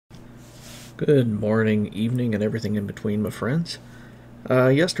Good morning, evening, and everything in between, my friends.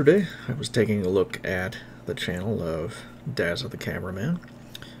 Yesterday, I was taking a look at the channel of Dazzathecameraman,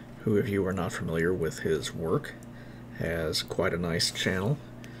 who, if you are not familiar with his work, has quite a nice channel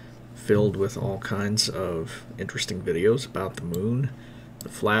filled with all kinds of interesting videos about the moon, the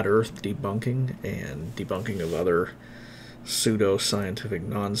flat earth debunking, and debunking of other pseudo-scientific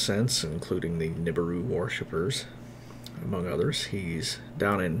nonsense, including the Nibiru worshippers, among others. He's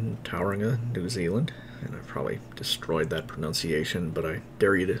down in Tauranga, New Zealand, and I've probably destroyed that pronunciation, but I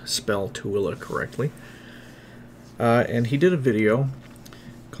dare you to spell Tooele correctly. And he did a video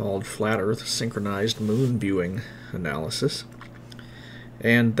called Flat Earth Synchronized Moon Viewing Analysis,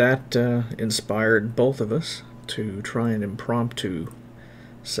 and that inspired both of us to try an impromptu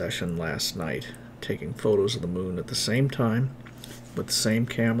session last night, taking photos of the moon at the same time, with the same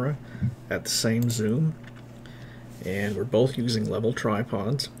camera, at the same zoom. And we're both using level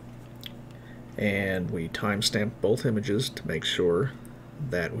tripods, and we time-stamped both images to make sure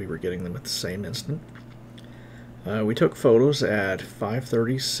that we were getting them at the same instant. We took photos at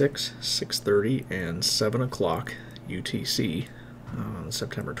 5:30, 6:30, and 7 o'clock UTC on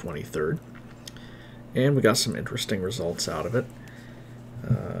September 23rd, and we got some interesting results out of it.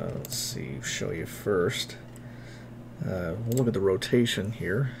 Let's see, show you first. We'll look at the rotation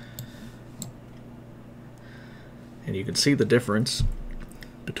here. And you can see the difference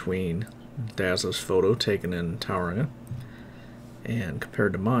between Dazza's photo taken in Tauranga and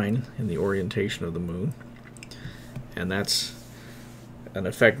compared to mine in the orientation of the moon. And that's an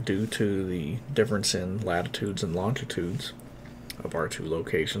effect due to the difference in latitudes and longitudes of our two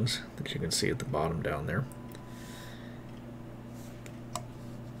locations that you can see at the bottom down there.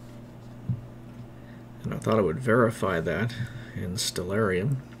 And I thought I would verify that in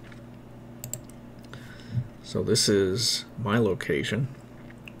Stellarium. So this is my location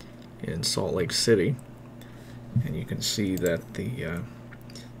in Salt Lake City, and you can see that the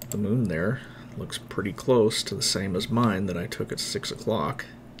moon there looks pretty close to the same as mine that I took at 6 o'clock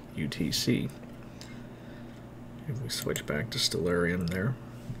UTC. If we switch back to Stellarium there,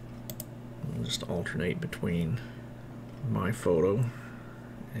 we'll just alternate between my photo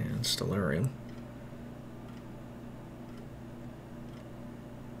and Stellarium.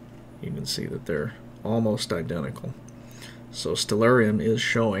 You can see that they're almost identical. So Stellarium is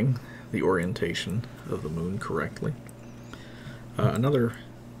showing the orientation of the moon correctly. Another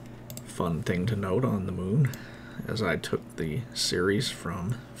fun thing to note on the moon, as I took the series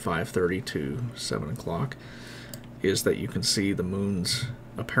from 5:30 to 7 o'clock, is that you can see the moon's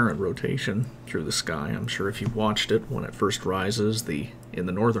apparent rotation through the sky. I'm sure if you've watched it when it first rises, in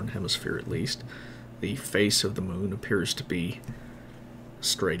the northern hemisphere at least, the face of the moon appears to be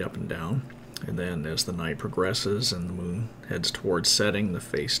straight up and down. And then as the night progresses and the moon heads towards setting, the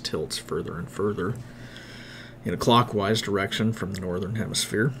face tilts further and further in a clockwise direction from the northern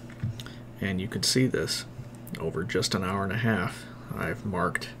hemisphere. And you can see this over just an hour and a half. I've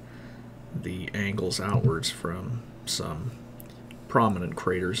marked the angles outwards from some prominent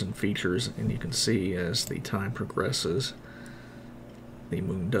craters and features, and you can see as the time progresses, the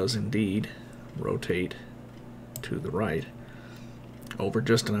moon does indeed rotate to the right over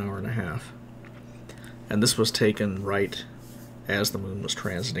just an hour and a half. And this was taken right as the moon was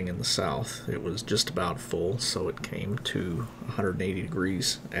transiting in the south. It was just about full, so it came to 180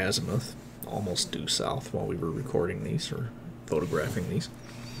 degrees azimuth, almost due south, while we were recording these or photographing these.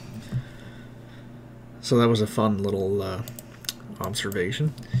 So that was a fun little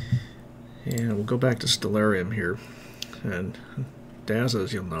observation. And we'll go back to Stellarium here. And Dazza,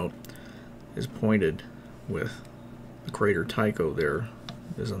 as you'll note, is pointed with the crater Tycho there,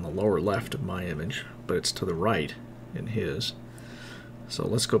 is on the lower left of my image, but it's to the right in his. So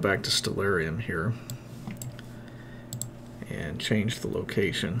let's go back to Stellarium here and change the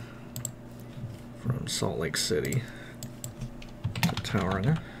location from Salt Lake City to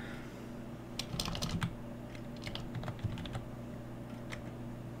Tauranga.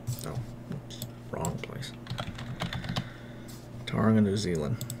 Oh, oops, wrong place. Tauranga, New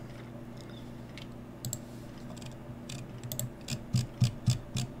Zealand.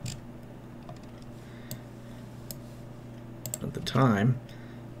 At the time,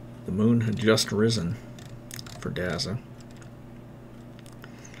 the moon had just risen for Dazza,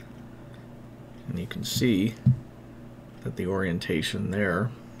 and you can see that the orientation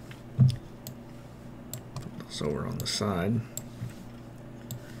there, so we're on the side,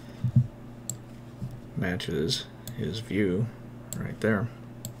 matches his view right there.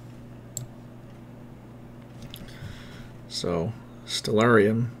 So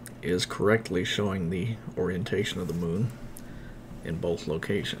Stellarium is correctly showing the orientation of the moon in both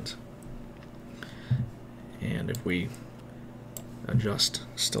locations. And if we adjust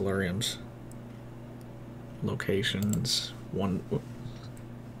stellarium's locations one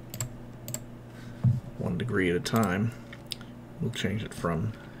degree at a time, we'll change it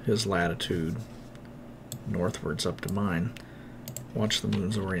from his latitude northwards up to mine. Watch the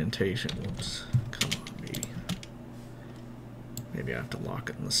moon's orientation. Whoops, come on, baby. Maybe I have to lock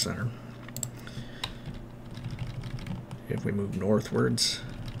it in the center. If we move northwards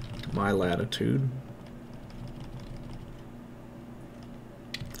to my latitude,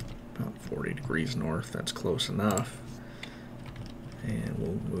 about 40 degrees north, that's close enough. And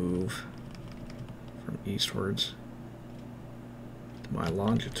we'll move from eastwards to my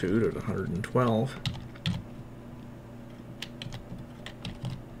longitude at 112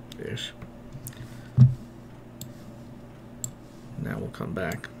 ish. Now we'll come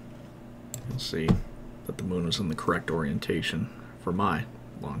back. You'll see that the moon is in the correct orientation for my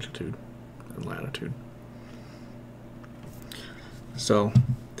longitude and latitude. So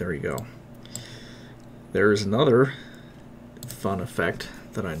there you go. There's another fun effect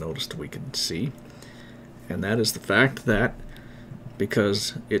that I noticed we could see, and that is the fact that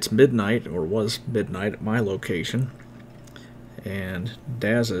because it's midnight, or was midnight at my location, and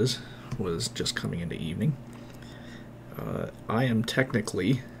Daz's was just coming into evening, I am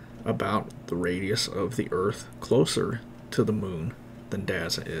technically about the radius of the Earth closer to the moon than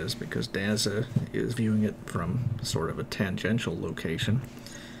Dazza is, because Dazza is viewing it from sort of a tangential location,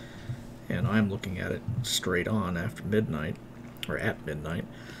 and I'm looking at it straight on after midnight, or at midnight.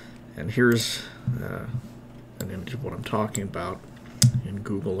 And here's an image of what I'm talking about in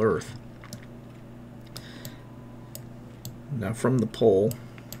Google Earth. Now from the pole,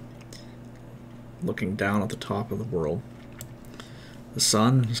 looking down at the top of the world, the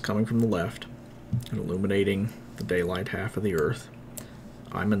sun is coming from the left and illuminating the daylight half of the Earth.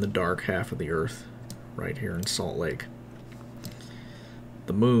 I'm in the dark half of the Earth, right here in Salt Lake.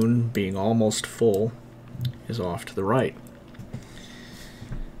 The moon, being almost full, is off to the right.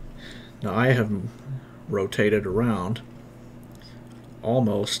 Now I have rotated around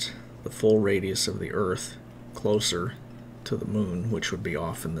almost the full radius of the Earth closer to the moon, which would be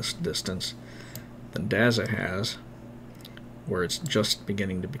off in this distance, than Dazza has, where it's just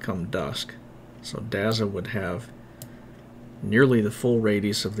beginning to become dusk. So Dazza would have nearly the full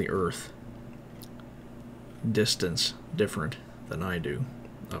radius of the Earth distance different than I do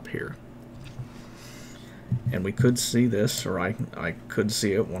up here. And we could see this, or I could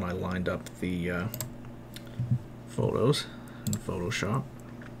see it when I lined up the photos in Photoshop.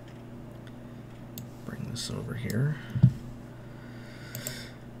 Bring this over here.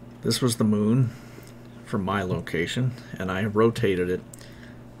 This was the moon from my location, and I rotated it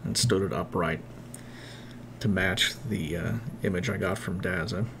and stood it upright to match the image I got from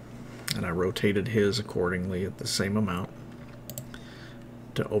Dazza, and I rotated his accordingly at the same amount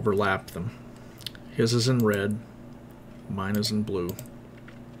to overlap them. His is in red, mine is in blue,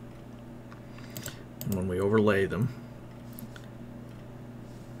 and when we overlay them,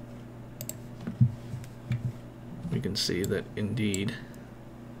 we can see that indeed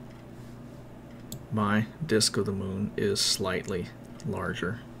my disk of the moon is slightly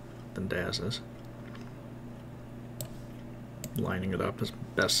larger than Dazza's. Lining it up as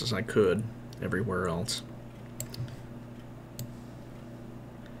best as I could everywhere else.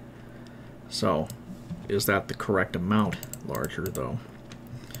 So, is that the correct amount larger though?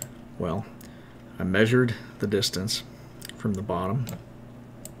 Well, I measured the distance from the bottom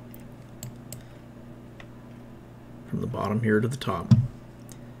here to the top,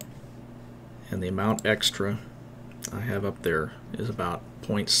 and the amount extra I have up there is about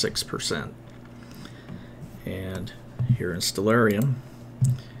 0.6%. And here in Stellarium,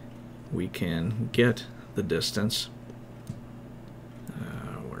 we can get the distance.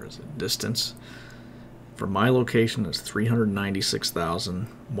 Where is it? Distance from my location is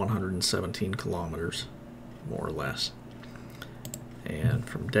 396,117 kilometers, more or less. And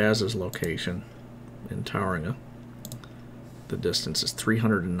from Daz's location in Tauranga, the distance is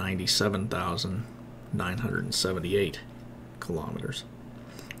 397,978 kilometers,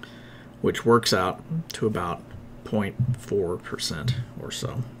 which works out to about 0.4% or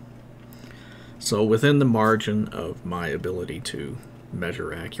so. So within the margin of my ability to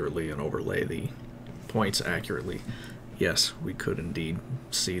measure accurately and overlay the points accurately, yes, we could indeed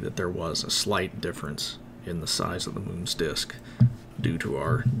see that there was a slight difference in the size of the moon's disk due to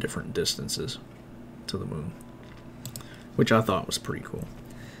our different distances to the moon, which I thought was pretty cool.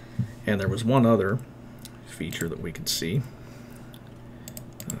 And there was one other feature that we could see.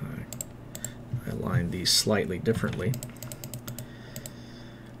 I lined these slightly differently.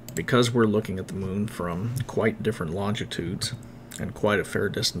 because we're looking at the moon from quite different longitudes and quite a fair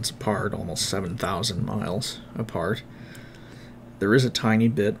distance apart, almost 7,000 miles apart, there is a tiny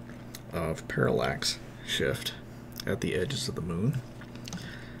bit of parallax shift at the edges of the moon,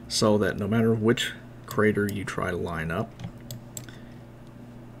 so that no matter which crater you try to line up,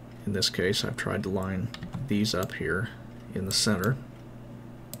 in this case I've tried to line these up here in the center,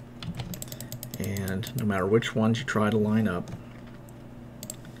 and no matter which ones you try to line up,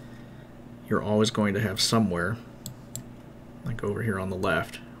 you're always going to have somewhere, like over here on the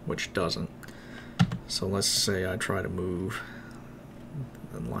left, which doesn't. So let's say I try to move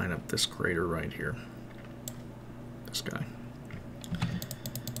and line up this crater right here, this guy.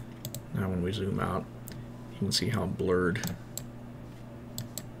 Now when we zoom out, you can see how blurred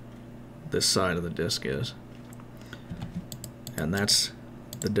this side of the disk is, and that's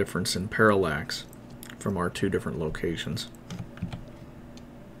the difference in parallax from our two different locations,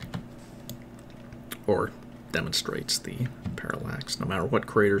 or demonstrates the parallax. No matter what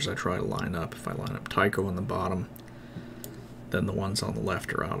craters I try to line up, if I line up Tycho on the bottom, then the ones on the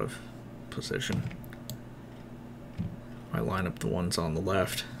left are out of position. If I line up the ones on the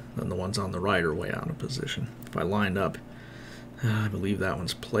left, then the ones on the right are way out of position. If I line up, I believe that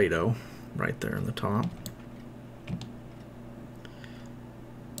one's Plato, right there in the top,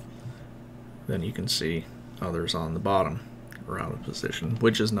 then you can see others on the bottom are out of position,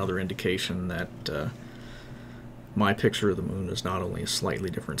 which is another indication that my picture of the moon is not only a slightly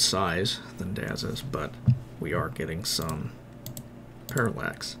different size than Dazza's, but we are getting some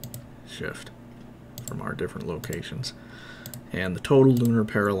parallax shift from our different locations. And the total lunar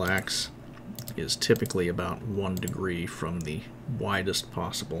parallax is typically about 1 degree from the widest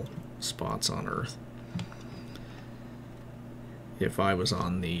possible spots on Earth. If I was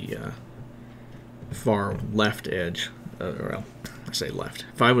on the far left edge, well, I say left,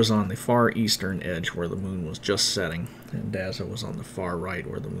 if I was on the far eastern edge where the moon was just setting, and Dazza was on the far right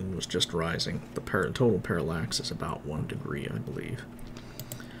where the moon was just rising, the total parallax is about 1 degree, I believe.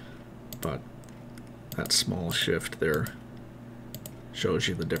 But that small shift there shows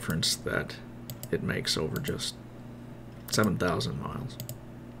you the difference that it makes over just 7,000 miles.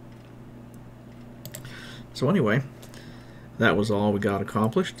 So anyway, that was all we got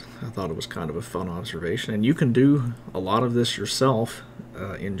accomplished. I thought it was kind of a fun observation, and you can do a lot of this yourself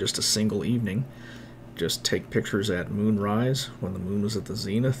in just a single evening. Just take pictures at moonrise when the moon was at the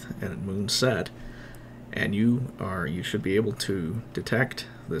zenith and at moonset, and you should be able to detect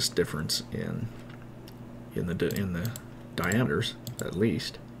this difference in the diameters, at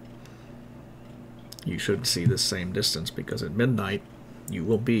least. You should see the same distance, because at midnight you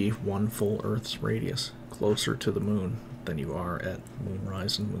will be 1 full Earth's radius closer to the moon than you are at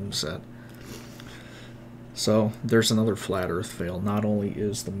moonrise and moonset. So there's another flat Earth fail. Not only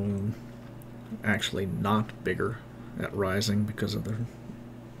is the moon actually not bigger at rising because of the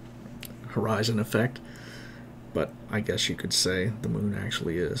horizon effect, but I guess you could say the moon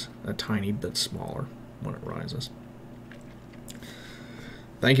actually is a tiny bit smaller when it rises.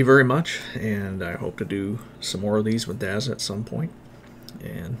 Thank you very much, and I hope to do some more of these with Dazza at some point.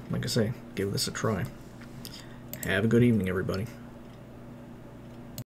 And like I say, give this a try. Have a good evening, everybody.